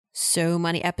So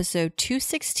Money episode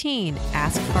 216,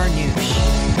 Ask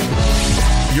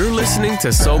Farnoosh. You're listening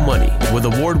to So Money with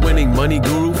award-winning money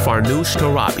guru Farnoosh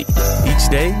Torabi. Each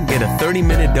day, get a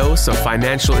 30-minute dose of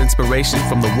financial inspiration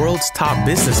from the world's top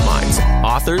business minds,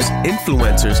 authors,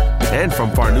 influencers, and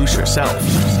from Farnoosh herself.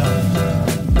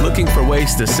 Looking for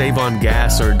ways to save on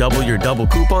gas or double your double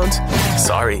coupons?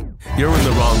 Sorry, you're in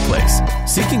the wrong place.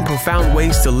 Seeking profound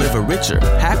ways to live a richer,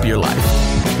 happier life.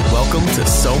 Welcome to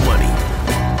So Money.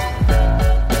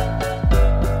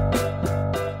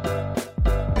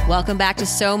 Welcome back to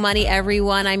So Money,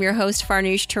 everyone. I'm your host,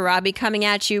 Farnoosh Torabi, coming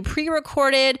at you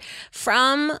pre-recorded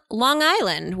from Long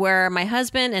Island, where my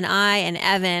husband and I and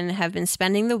Evan have been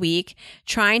spending the week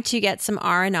trying to get some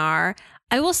R&R.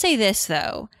 I will say this,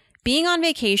 though. Being on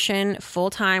vacation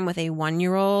full-time with a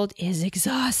 1-year-old is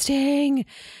exhausting.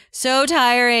 So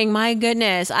tiring. My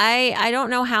goodness. I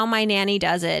don't know how my nanny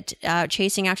does it,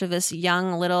 chasing after this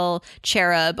young little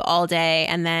cherub all day.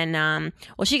 And then,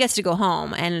 she gets to go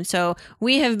home. And so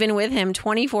we have been with him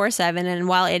 24/7. And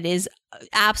while it is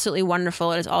absolutely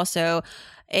wonderful, it is also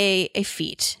a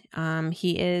feat.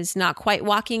 He is not quite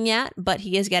walking yet, but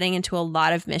he is getting into a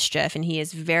lot of mischief and he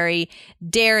is very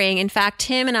daring. In fact,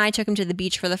 Tim and I took him to the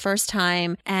beach for the first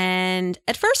time. And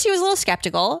at first he was a little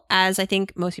skeptical, as I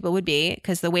think most people would be,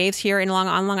 because the waves here on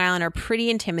Long Island are pretty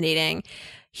intimidating.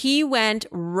 He went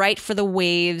right for the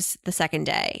waves the second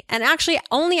day. And actually,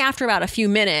 only after about a few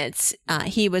minutes,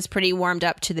 he was pretty warmed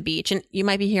up to the beach. And you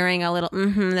might be hearing a little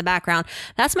in the background.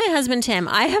 That's my husband, Tim.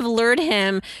 I have lured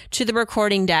him to the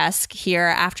recording desk here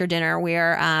after dinner.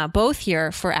 We're both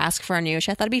here for Ask Farnoosh.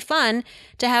 I thought it'd be fun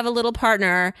to have a little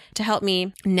partner to help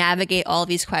me navigate all of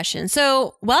these questions.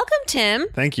 So welcome, Tim.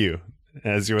 Thank you.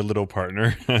 As your little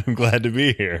partner, I'm glad to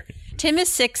be here. Tim is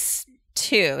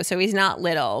 6'2", so he's not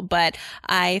little, but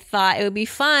I thought it would be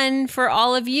fun for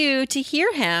all of you to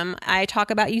hear him. I talk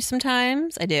about you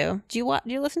sometimes. I do. Do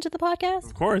you listen to the podcast?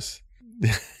 Of course.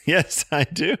 Yes, I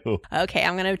do. Okay,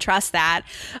 I'm going to trust that.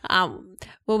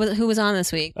 Who was on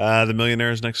this week? The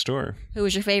Millionaires Next Door. Who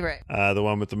was your favorite? The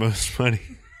one with the most money.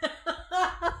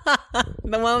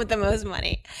 The one with the most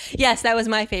money. Yes, that was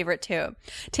my favorite too.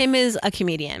 Tim is a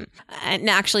comedian. And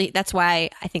actually, that's why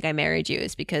I think I married you,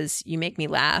 is because you make me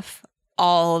laugh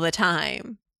all the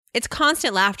time. It's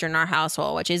constant laughter in our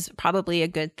household, which is probably a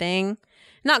good thing.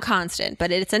 Not constant,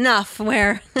 but it's enough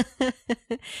where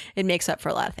it makes up for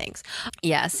a lot of things.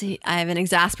 Yes, I have an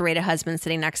exasperated husband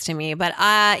sitting next to me, but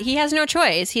he has no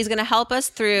choice. He's going to help us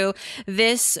through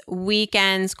this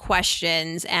weekend's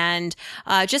questions. And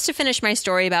just to finish my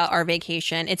story about our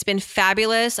vacation, it's been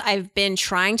fabulous. I've been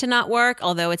trying to not work,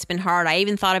 although it's been hard. I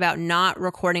even thought about not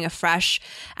recording a fresh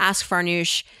Ask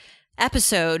Farnoosh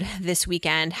episode this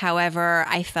weekend. However,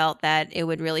 I felt that it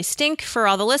would really stink for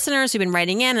all the listeners who've been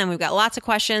writing in, and we've got lots of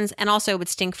questions, and also it would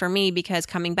stink for me because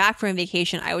coming back from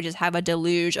vacation, I would just have a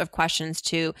deluge of questions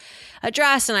to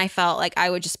address, and I felt like I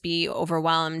would just be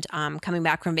overwhelmed coming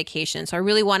back from vacation. So I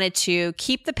really wanted to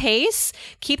keep the pace,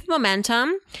 keep the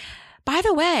momentum. By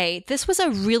the way, this was a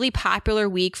really popular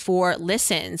week for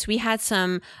listens. We had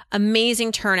some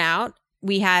amazing turnout.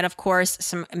 We had, of course,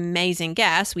 some amazing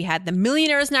guests. We had the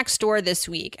Millionaires Next Door this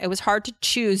week. It was hard to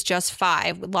choose just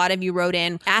 5. A lot of you wrote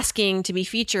in asking to be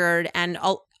featured, and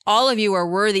all of you are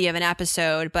worthy of an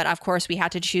episode. But of course, we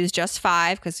had to choose just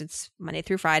 5 because it's Monday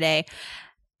through Friday.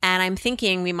 And I'm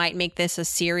thinking we might make this a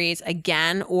series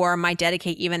again, or might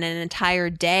dedicate even an entire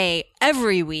day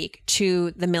every week to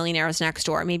the Millionaires Next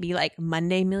Door. Maybe like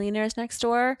Monday Millionaires Next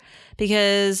Door,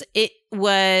 because it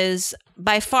was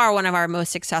by far one of our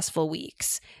most successful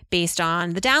weeks based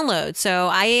on the download. So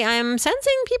I'm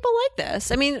sensing people like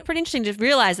this. I mean, pretty interesting to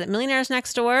realize that Millionaires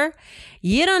Next Door,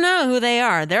 you don't know who they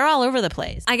are. They're all over the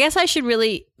place. I guess I should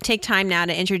really take time now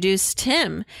to introduce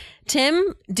Tim.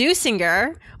 Tim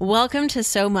Dusinger, welcome to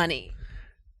So Money.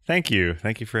 Thank you.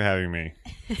 Thank you for having me.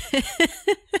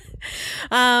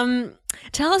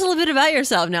 Tell us a little bit about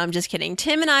yourself. No, I'm just kidding.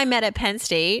 Tim and I met at Penn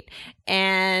State.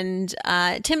 And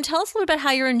Tim, tell us a little bit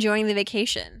how you're enjoying the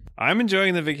vacation. I'm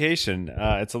enjoying the vacation.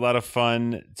 It's a lot of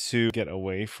fun to get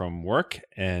away from work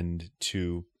and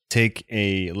to take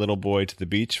a little boy to the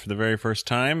beach for the very first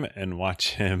time and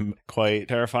watch him quite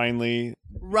terrifyingly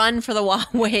run for the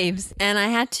waves. And I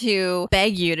had to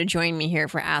beg you to join me here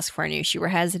for Ask Farnoosh. You were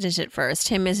hesitant at first.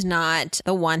 Tim is not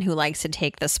the one who likes to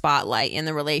take the spotlight in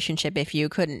the relationship, if you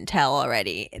couldn't tell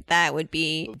already. That would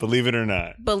be... Believe it or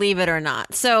not. Believe it or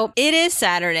not. So it is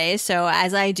Saturday. So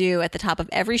as I do at the top of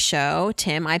every show,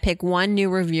 Tim, I pick one new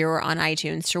reviewer on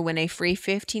iTunes to win a free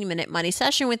 15-minute money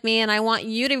session with me. And I want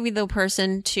you to be the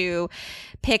person to to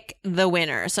pick the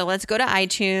winner. So let's go to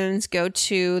iTunes, go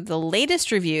to the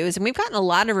latest reviews. And we've gotten a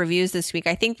lot of reviews this week.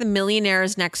 I think the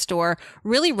Millionaires Next Door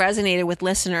really resonated with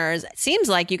listeners. It seems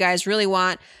like you guys really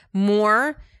want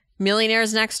more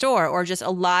Millionaires Next Door, or just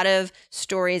a lot of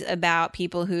stories about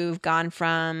people who've gone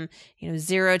from,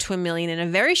 0 to $1 million in a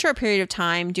very short period of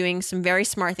time, doing some very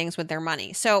smart things with their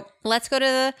money. So let's go to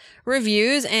the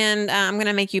reviews, and I'm going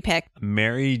to make you pick.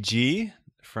 Mary G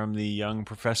from the Young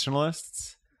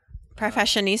Professionalists.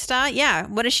 Professionista? Yeah.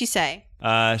 What does she say?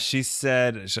 She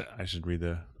said, I should read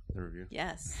the review.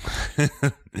 Yes.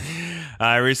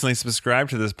 I recently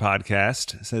subscribed to this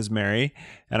podcast, says Mary,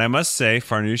 and I must say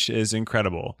Farnoosh is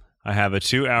incredible. I have a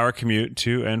 2-hour commute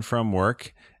to and from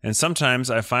work, and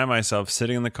sometimes I find myself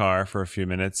sitting in the car for a few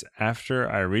minutes after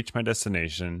I reach my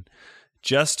destination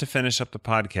just to finish up the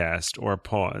podcast or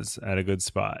pause at a good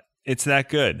spot. It's that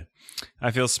good.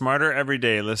 I feel smarter every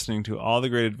day listening to all the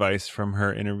great advice from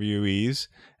her interviewees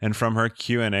and from her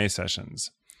Q&A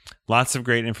sessions. Lots of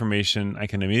great information I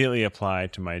can immediately apply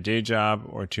to my day job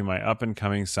or to my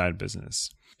up-and-coming side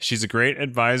business. She's a great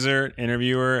advisor,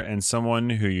 interviewer, and someone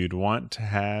who you'd want to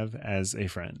have as a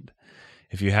friend.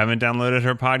 If you haven't downloaded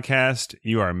her podcast,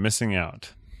 you are missing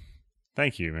out.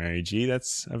 Thank you, Mary G.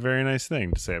 That's a very nice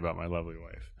thing to say about my lovely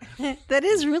wife. That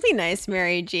is really nice,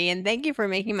 Mary G. And thank you for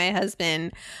making my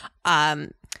husband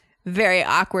very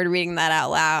awkward reading that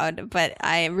out loud. But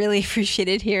I really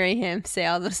appreciated hearing him say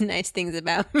all those nice things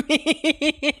about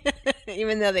me,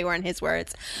 even though they weren't his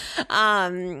words.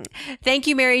 Thank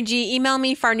you, Mary G. Email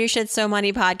me,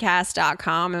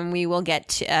 farnoosh@somoneypodcast.com, and we will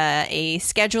get a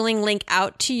scheduling link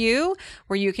out to you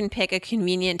where you can pick a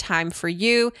convenient time for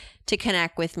you to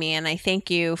connect with me. And I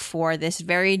thank you for this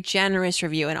very generous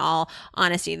review. In all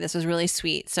honesty, this was really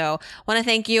sweet. So I want to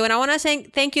thank you. And I want to say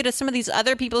thank you to some of these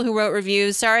other people who wrote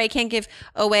reviews. Sorry, I can't give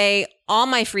away all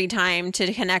my free time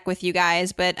to connect with you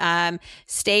guys, but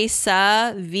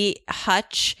Stasa, V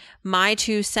Hutch, My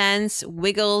Two Cents,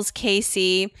 Wiggles,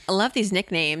 Casey. I love these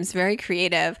nicknames, very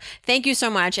creative. Thank you so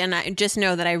much. And I just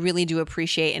know that I really do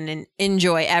appreciate and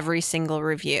enjoy every single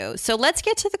review. So let's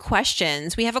get to the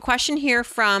questions. We have a question here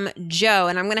from Joe,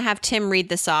 and I'm going to have Tim read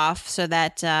this off so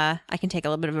that I can take a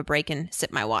little bit of a break and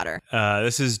sip my water.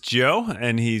 This is Joe,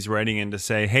 and he's writing in to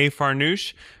say, hey,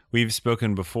 Farnoosh. We've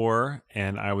spoken before,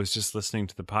 and I was just listening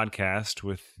to the podcast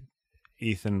with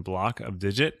Ethan Block of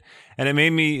Digit, and it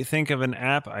made me think of an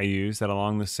app I use that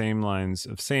along the same lines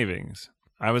of savings.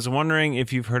 I was wondering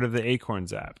if you've heard of the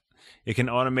Acorns app. It can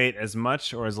automate as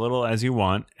much or as little as you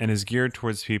want and is geared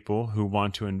towards people who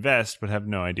want to invest but have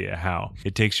no idea how.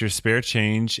 It takes your spare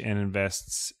change and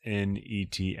invests in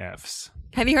ETFs.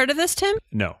 Have you heard of this, Tim?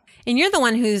 No. And you're the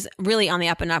one who's really on the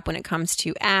up and up when it comes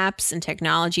to apps and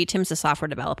technology. Tim's a software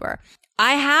developer.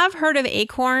 I have heard of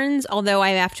Acorns, although I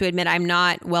have to admit I'm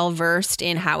not well versed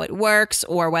in how it works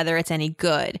or whether it's any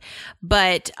good.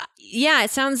 But yeah, it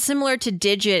sounds similar to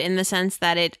Digit in the sense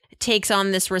that it takes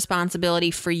on this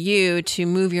responsibility for you to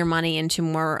move your money into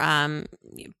more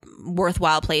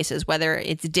worthwhile places, whether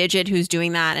it's Digit who's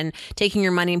doing that and taking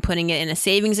your money and putting it in a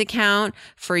savings account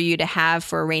for you to have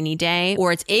for a rainy day,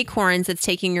 or it's Acorns that's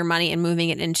taking your money and moving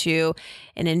it into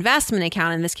an investment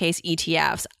account, in this case,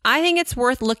 ETFs. I think it's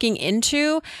worth looking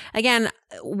into. Again,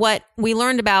 what we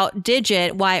learned about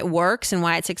Digit, why it works and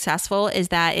why it's successful, is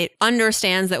that it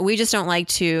understands that we just don't like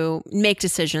to make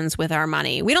decisions with our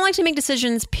money. We don't like to make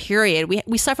decisions, period.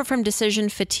 We suffer from decision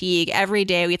fatigue. Every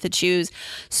day we have to choose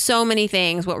so many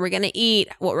things, what we're going to eat,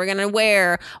 what we're going to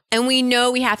wear. And we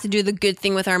know we have to do the good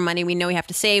thing with our money. We know we have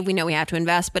to save. We know we have to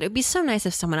invest. But it'd be so nice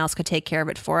if someone else could take care of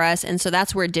it for us. And so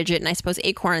that's where Digit and I suppose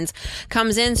Acorns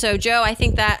comes in. So Joe, I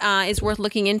think that is worth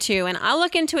looking into. And I'll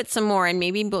look into it some more. And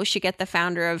maybe we should get the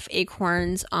founder of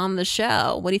Acorns on the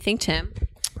show. What do you think, Tim?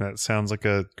 That sounds like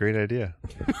a great idea.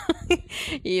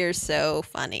 You're so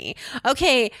funny.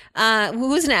 Okay,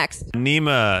 who's next?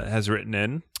 Nima has written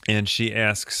in, and she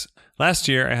asks, last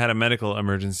year I had a medical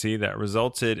emergency that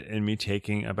resulted in me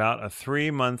taking about a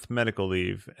 3-month medical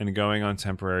leave and going on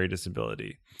temporary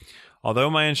disability.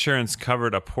 Although my insurance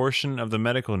covered a portion of the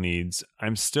medical needs,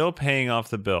 I'm still paying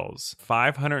off the bills,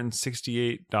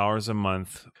 $568 a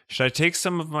month. Should I take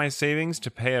some of my savings to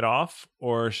pay it off,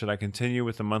 or should I continue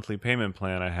with the monthly payment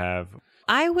plan I have?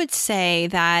 I would say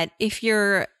that if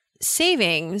your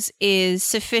savings is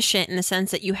sufficient in the sense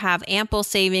that you have ample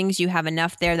savings, you have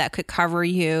enough there that could cover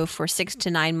you for 6 to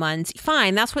 9 months,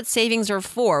 fine. That's what savings are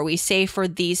for. We save for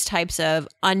these types of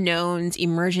unknowns,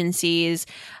 emergencies.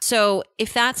 So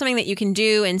if that's something that you can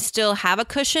do and still have a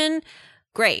cushion,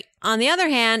 great. On the other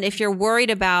hand, if you're worried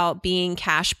about being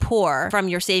cash poor from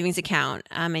your savings account,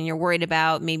 and you're worried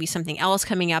about maybe something else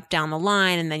coming up down the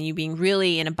line, and then you being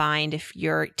really in a bind if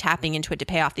you're tapping into it to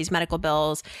pay off these medical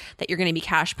bills, that you're going to be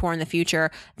cash poor in the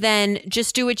future, then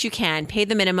just do what you can. Pay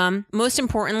the minimum. Most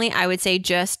importantly, I would say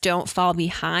just don't fall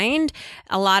behind.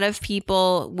 A lot of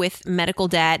people with medical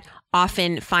debt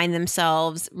often find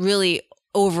themselves really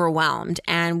overwhelmed.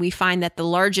 And we find that the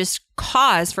largest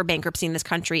cause for bankruptcy in this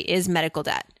country is medical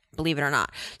debt, believe it or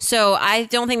not. So I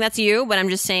don't think that's you, but I'm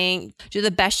just saying do the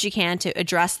best you can to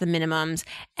address the minimums,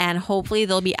 and hopefully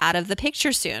they'll be out of the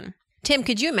picture soon. Tim,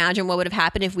 could you imagine what would have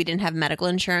happened if we didn't have medical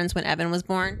insurance when Evan was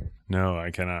born? No,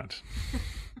 I cannot.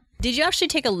 Did you actually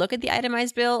take a look at the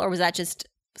itemized bill, or was that just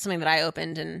something that I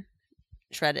opened and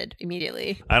shredded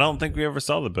immediately? I don't think we ever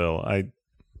saw the bill.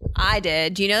 I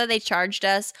did. Do you know that they charged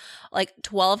us like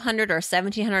 $1,200 or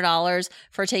 $1,700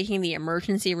 for taking the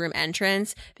emergency room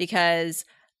entrance because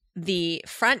the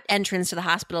front entrance to the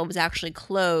hospital was actually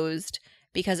closed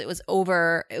because it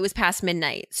was past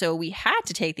midnight. So we had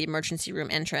to take the emergency room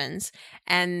entrance,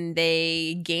 and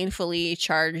they gainfully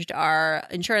charged our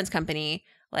insurance company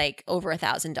like over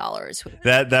 $1,000.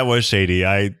 That was shady.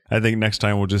 I think next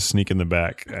time we'll just sneak in the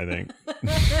back, I think.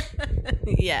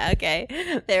 Yeah,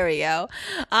 okay. There we go.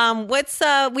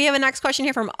 We have a next question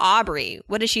here from Aubrey.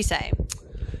 What does she say?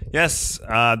 Yes,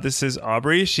 this is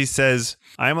Aubrey. She says,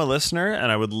 I'm a listener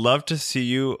and I would love to see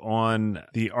you on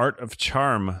the Art of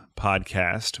Charm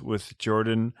podcast with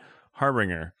Jordan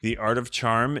Harbinger. The Art of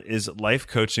Charm is life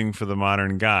coaching for the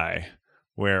modern guy,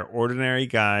 where ordinary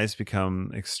guys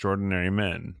become extraordinary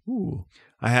men. Ooh.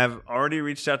 I have already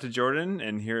reached out to Jordan,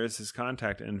 and here is his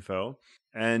contact info.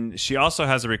 And she also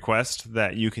has a request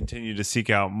that you continue to seek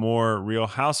out more Real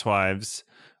Housewives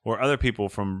or other people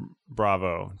from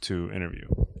Bravo to interview.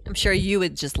 I'm sure you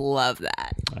would just love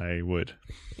that. I would.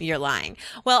 You're lying.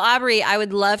 Well, Aubrey, I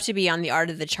would love to be on the Art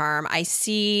of the Charm. I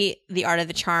see the Art of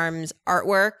the Charm's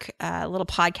artwork, little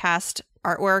podcast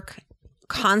artwork,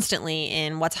 constantly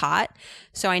in What's Hot.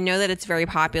 So I know that it's very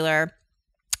popular,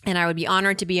 and I would be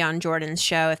honored to be on Jordan's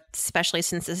show, especially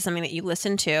since this is something that you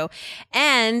listen to.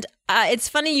 And it's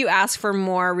funny you ask for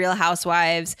more Real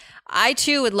Housewives. I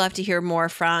too would love to hear more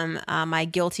from my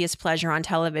guiltiest pleasure on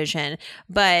television.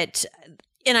 But,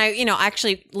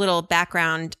 actually, little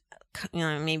background,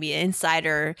 maybe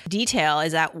insider detail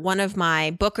is that one of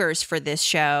my bookers for this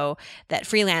show that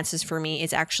freelances for me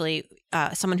is actually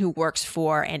someone who works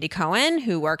for Andy Cohen,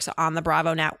 who works on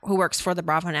the who works for the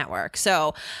Bravo Network.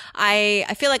 So I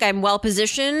feel like I'm well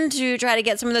positioned to try to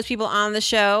get some of those people on the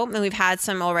show, and we've had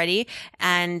some already.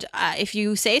 And if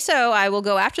you say so, I will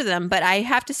go after them. But I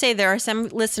have to say there are some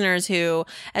listeners who,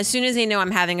 as soon as they know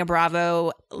I'm having a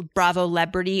Bravo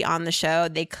celebrity on the show,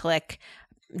 they click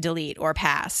delete or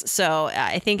pass. So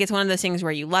I think it's one of those things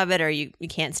where you love it or you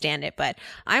can't stand it. But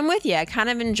I'm with you. I kind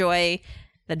of enjoy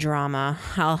the drama.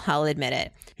 I'll admit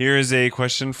it. Here is a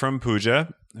question from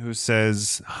Pooja, who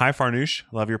says, Hi, Farnoosh.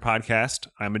 Love your podcast.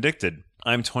 I'm addicted.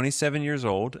 I'm 27 years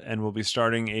old and will be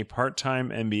starting a part-time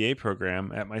MBA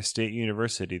program at my state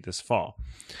university this fall.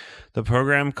 The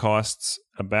program costs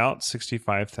about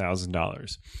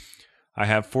 $65,000. I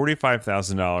have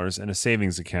 $45,000 in a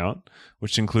savings account,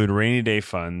 which include rainy day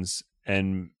funds,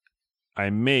 and I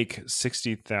make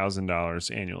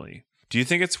 $60,000 annually. Do you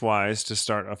think it's wise to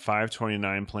start a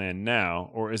 529 plan now,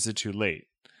 or is it too late?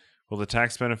 Will the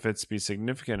tax benefits be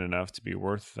significant enough to be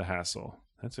worth the hassle?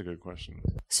 That's a good question.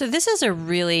 So this is a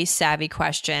really savvy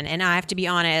question, and I have to be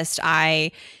honest,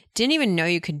 I didn't even know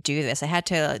you could do this. I had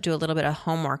to do a little bit of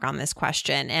homework on this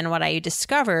question, and what I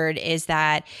discovered is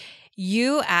that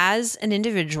you as an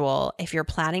individual, if you're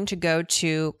planning to go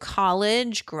to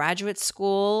college, graduate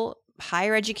school,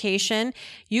 higher education,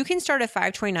 you can start a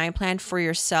 529 plan for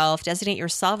yourself, designate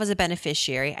yourself as a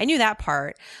beneficiary. I knew that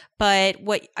part, but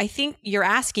what I think you're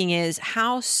asking is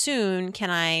how soon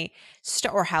can I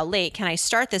start, or how late can I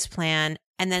start this plan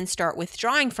and then start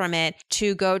withdrawing from it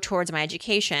to go towards my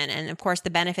education. And of course,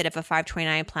 the benefit of a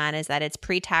 529 plan is that it's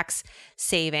pre-tax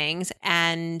savings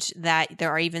and that there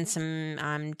are even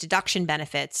some deduction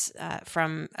benefits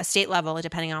from a state level,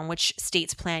 depending on which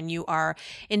state's plan you are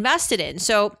invested in.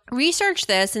 So researched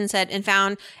this and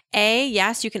found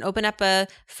yes, you can open up a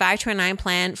 529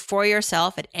 plan for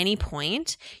yourself at any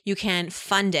point. You can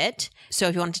fund it. So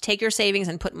if you want to take your savings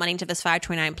and put money into this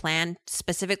 529 plan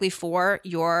specifically for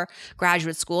your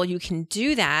graduate school, you can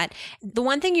do that. The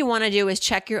one thing you want to do is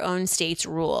check your own state's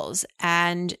rules.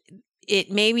 And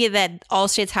it may be that all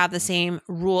states have the same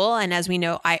rule. And as we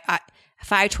know,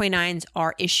 529s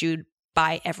are issued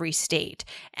by every state.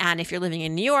 And if you're living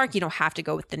in New York, you don't have to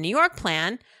go with the New York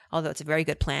plan. although it's a very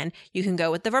good plan. You can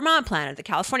go with the Vermont plan or the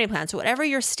California plan. So whatever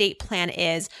your state plan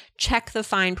is, check the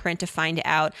fine print to find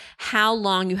out how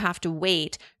long you have to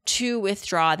wait to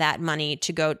withdraw that money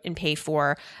to go and pay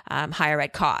for higher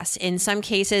ed costs. In some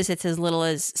cases, it's as little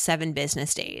as 7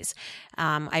 business days.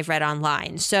 I've read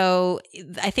online. So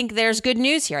I think there's good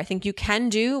news here. I think you can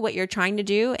do what you're trying to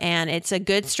do, and it's a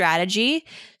good strategy.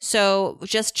 So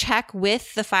just check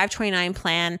with the 529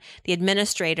 plan, the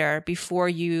administrator, before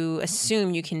you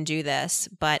assume you can do this.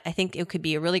 But I think it could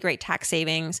be a really great tax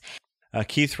savings.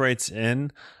 Keith writes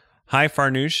in, "Hi,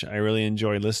 Farnoosh. I really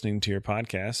enjoy listening to your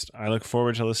podcast. I look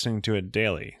forward to listening to it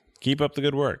daily. Keep up the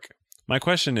good work. My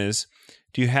question is,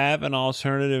 do you have an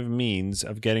alternative means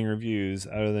of getting reviews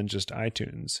other than just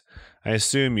iTunes? I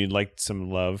assume you'd like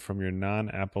some love from your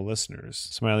non-Apple listeners.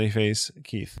 Smiley face,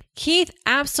 Keith." Keith,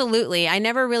 absolutely. I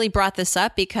never really brought this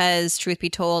up because, truth be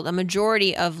told, a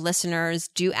majority of listeners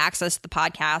do access the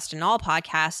podcast and all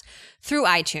podcasts through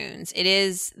iTunes. It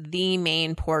is the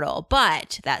main portal.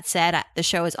 But that said, the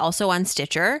show is also on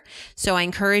Stitcher. So I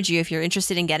encourage you, if you're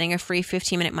interested in getting a free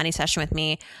 15-minute money session with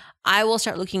me, I will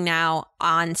start looking now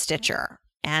on Stitcher.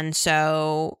 And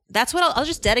so that's what I'll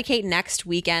just dedicate next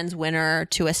weekend's winner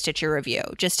to a Stitcher review,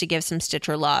 just to give some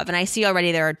Stitcher love. And I see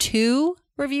already there are 2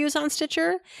 reviews on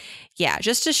Stitcher. Yeah,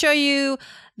 just to show you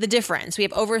the difference. We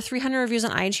have over 300 reviews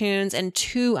on iTunes and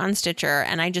 2 on Stitcher.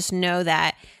 And I just know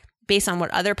that based on what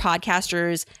other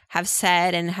podcasters have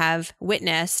said and have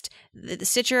witnessed, the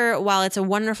Stitcher, while it's a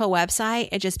wonderful website,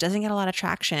 it just doesn't get a lot of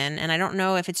traction. And I don't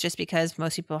know if it's just because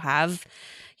most people have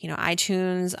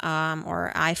iTunes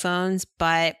or iPhones,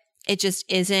 but it just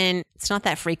isn't, it's not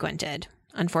that frequented,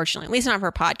 unfortunately, at least not for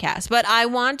a podcast. But I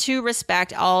want to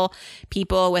respect all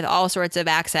people with all sorts of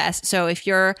access. So if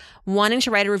you're wanting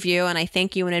to write a review, and I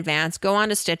thank you in advance, go on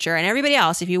to Stitcher. And everybody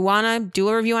else, if you want to do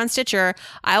a review on Stitcher,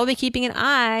 I will be keeping an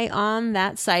eye on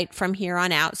that site from here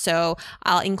on out. So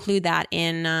I'll include that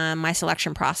in my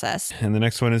selection process. And the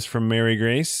next one is from Mary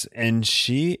Grace, and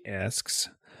she asks,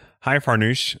 "Hi,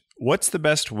 Farnoosh. What's the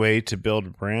best way to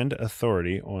build brand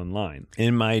authority online?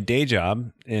 In my day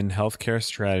job in healthcare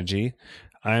strategy,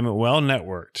 I'm well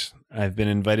networked. I've been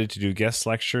invited to do guest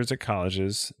lectures at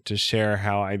colleges to share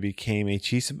how I became a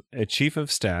chief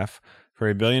of staff for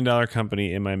a billion-dollar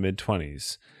company in my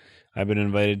mid-20s. I've been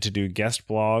invited to do guest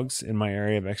blogs in my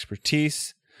area of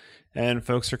expertise, and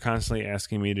folks are constantly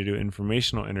asking me to do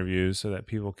informational interviews so that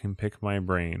people can pick my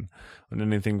brain on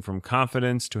anything from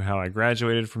confidence to how I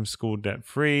graduated from school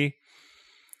debt-free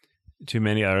to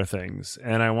many other things.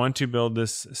 And I want to build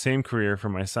this same career for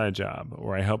my side job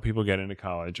where I help people get into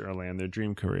college or land their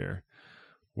dream career.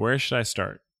 Where should I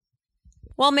start?"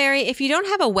 Well, Mary, if you don't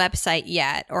have a website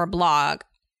yet or a blog,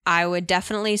 I would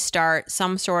definitely start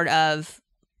some sort of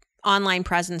online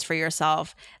presence for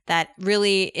yourself that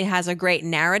really it has a great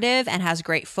narrative and has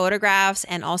great photographs,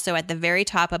 and also at the very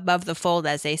top above the fold,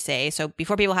 as they say. So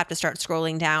before people have to start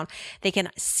scrolling down, they can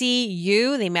see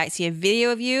you. They might see a video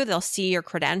of you. They'll see your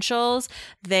credentials.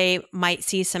 They might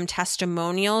see some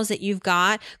testimonials that you've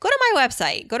got. Go to my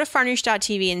website, go to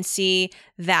farnoosh.tv and see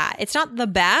that. It's not the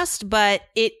best, but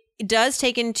it does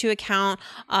take into account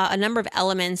a number of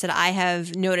elements that I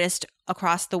have noticed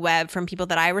across the web from people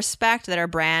that I respect that are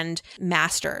brand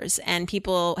masters. And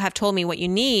people have told me what you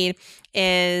need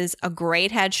is a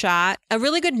great headshot, a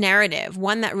really good narrative,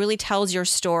 one that really tells your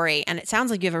story. And it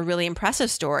sounds like you have a really impressive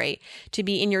story to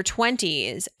be in your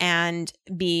 20s and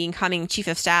becoming chief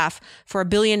of staff for $1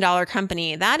 billion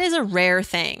company. That is a rare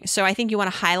thing. So I think you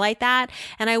want to highlight that.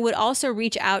 And I would also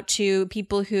reach out to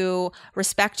people who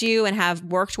respect you and have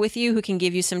worked with you, who can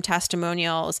give you some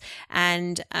testimonials,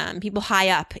 and people high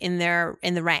up in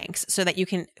the ranks, so that you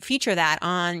can feature that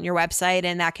on your website,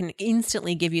 and that can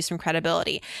instantly give you some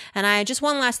credibility. And just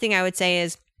one last thing I would say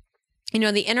is,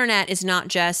 the internet is not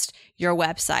just your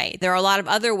website. There are a lot of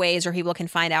other ways where people can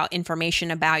find out information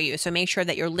about you. So make sure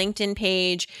that your LinkedIn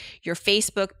page, your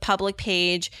Facebook public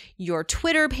page, your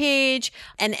Twitter page,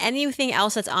 and anything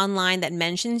else that's online that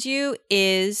mentions you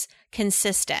is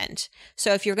consistent.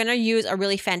 So if you're going to use a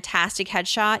really fantastic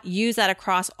headshot, use that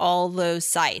across all those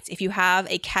sites. If you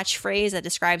have a catchphrase that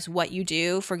describes what you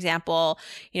do, for example,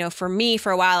 for me,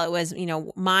 for a while, it was,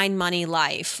 mind, money,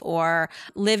 life, or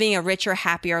living a richer,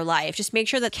 happier life. Just make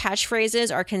sure that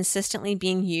catchphrases are consistently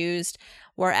being used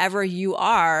wherever you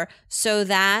are, so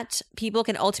that people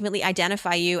can ultimately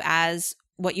identify you as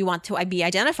what you want to be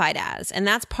identified as. And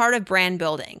that's part of brand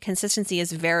building. Consistency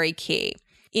is very key.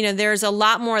 There's a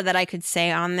lot more that I could say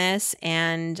on this,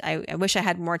 and I wish I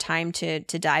had more time to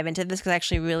dive into this because I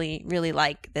actually really, really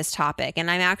like this topic. And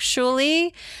I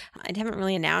haven't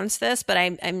really announced this, but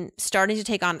I'm starting to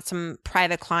take on some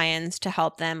private clients to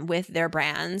help them with their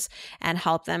brands and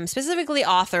help them, specifically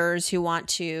authors who want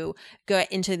to go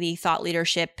into the thought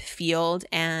leadership field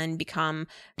and become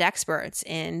experts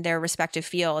in their respective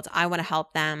fields. I want to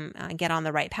help them get on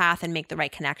the right path and make the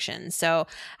right connections. So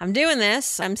I'm doing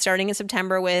this. I'm starting in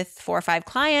September with 4 or 5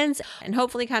 clients and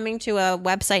hopefully coming to a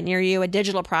website near you, a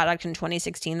digital product in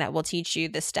 2016 that will teach you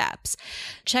the steps.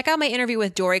 Check out my interview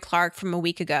with Dory Clark from a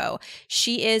week ago.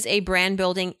 She is a brand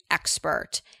building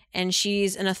expert, and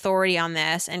she's an authority on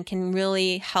this and can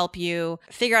really help you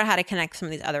figure out how to connect some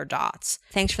of these other dots.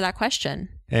 Thanks for that question.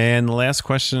 And the last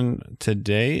question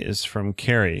today is from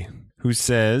Carrie, who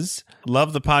says,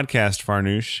 love the podcast,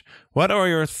 Farnoosh. What are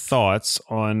your thoughts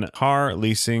on car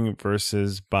leasing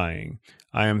versus buying?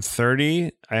 I am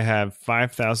 30. I have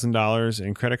 $5,000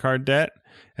 in credit card debt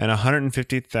and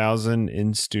 $150,000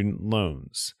 in student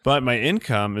loans. But my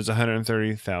income is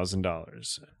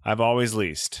 $130,000. I've always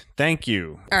leased. Thank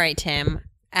you. All right, Tim.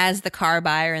 As the car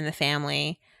buyer in the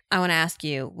family, I want to ask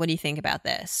you, what do you think about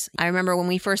this? I remember when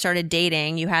we first started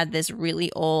dating, you had this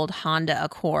really old Honda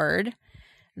Accord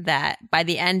that by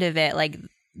the end of it, like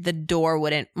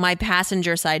my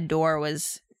passenger side door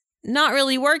was not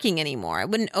really working anymore. It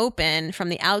wouldn't open from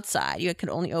the outside. You could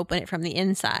only open it from the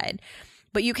inside.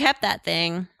 But you kept that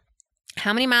thing.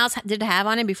 How many miles did it have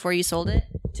on it before you sold it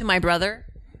to my brother?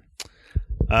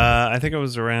 I think it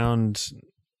was around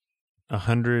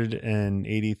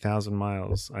 180,000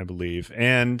 miles, I believe.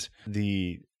 And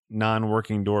the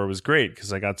non-working door was great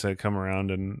because I got to come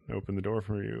around and open the door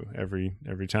for you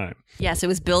every time. Yes, it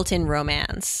was built-in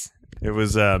romance. It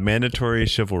was mandatory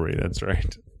chivalry. That's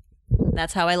right.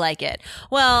 That's how I like it.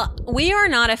 Well, we are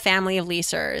not a family of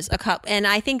leasers. And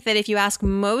I think that if you ask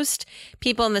most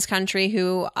people in this country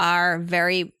who are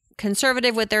very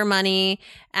conservative with their money,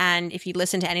 and if you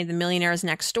listen to any of the millionaires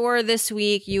next door this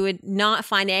week, you would not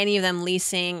find any of them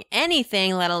leasing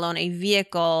anything, let alone a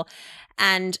vehicle.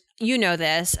 And you know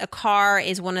this, a car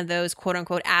is one of those quote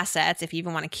unquote assets, if you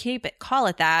even want to call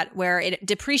it that, where it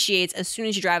depreciates as soon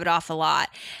as you drive it off the lot.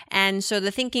 And so the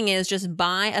thinking is just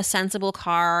buy a sensible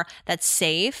car that's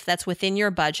safe, that's within your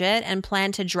budget, and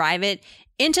plan to drive it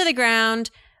into the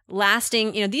ground,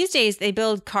 lasting, these days they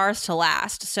build cars to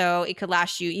last. So it could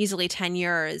last you easily 10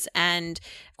 years. And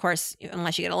of course,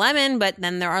 unless you get a lemon, but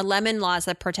then there are lemon laws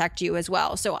that protect you as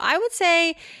well. So I would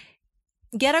say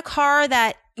get a car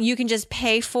that you can just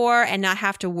pay for and not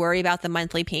have to worry about the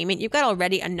monthly payment. You've got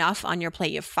already enough on your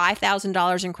plate. You have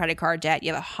 $5,000 in credit card debt.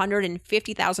 You have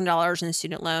 $150,000 in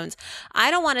student loans. I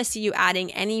don't want to see you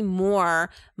adding any more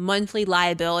monthly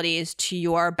liabilities to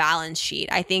your balance sheet.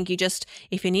 I think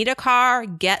if you need a car,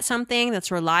 get something that's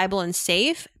reliable and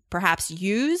safe, perhaps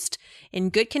used in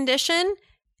good condition,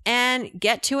 and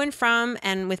get to and from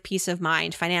and with peace of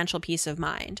mind, financial peace of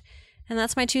mind. And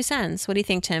that's my 2 cents. What do you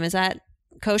think, Tim? Is that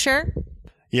kosher?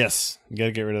 Yes, you got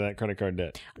to get rid of that credit card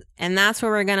debt. And that's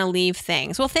where we're going to leave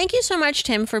things. Well, thank you so much,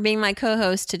 Tim, for being my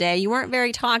co-host today. You weren't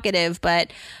very talkative,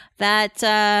 but that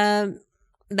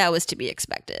was to be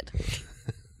expected.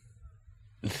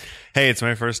 Hey, it's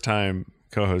my first time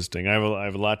co-hosting. I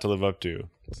have a lot to live up to.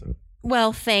 So.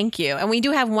 Well, thank you. And we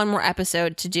do have one more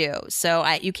episode to do, so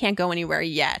you can't go anywhere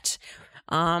yet.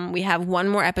 We have one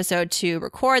more episode to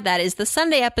record. That is the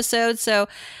Sunday episode. So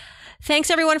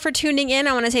thanks, everyone, for tuning in.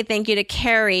 I want to say thank you to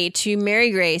Carrie, to Mary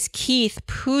Grace, Keith,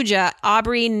 Pooja,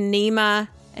 Aubrey, Nima,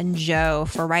 and Joe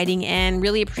for writing in.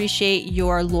 Really appreciate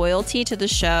your loyalty to the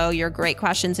show, your great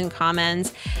questions and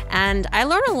comments. And I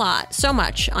learn a lot, so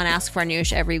much on Ask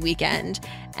Farnoosh every weekend.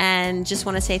 And just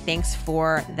want to say thanks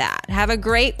for that. Have a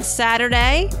great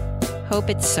Saturday. Hope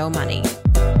it's so money.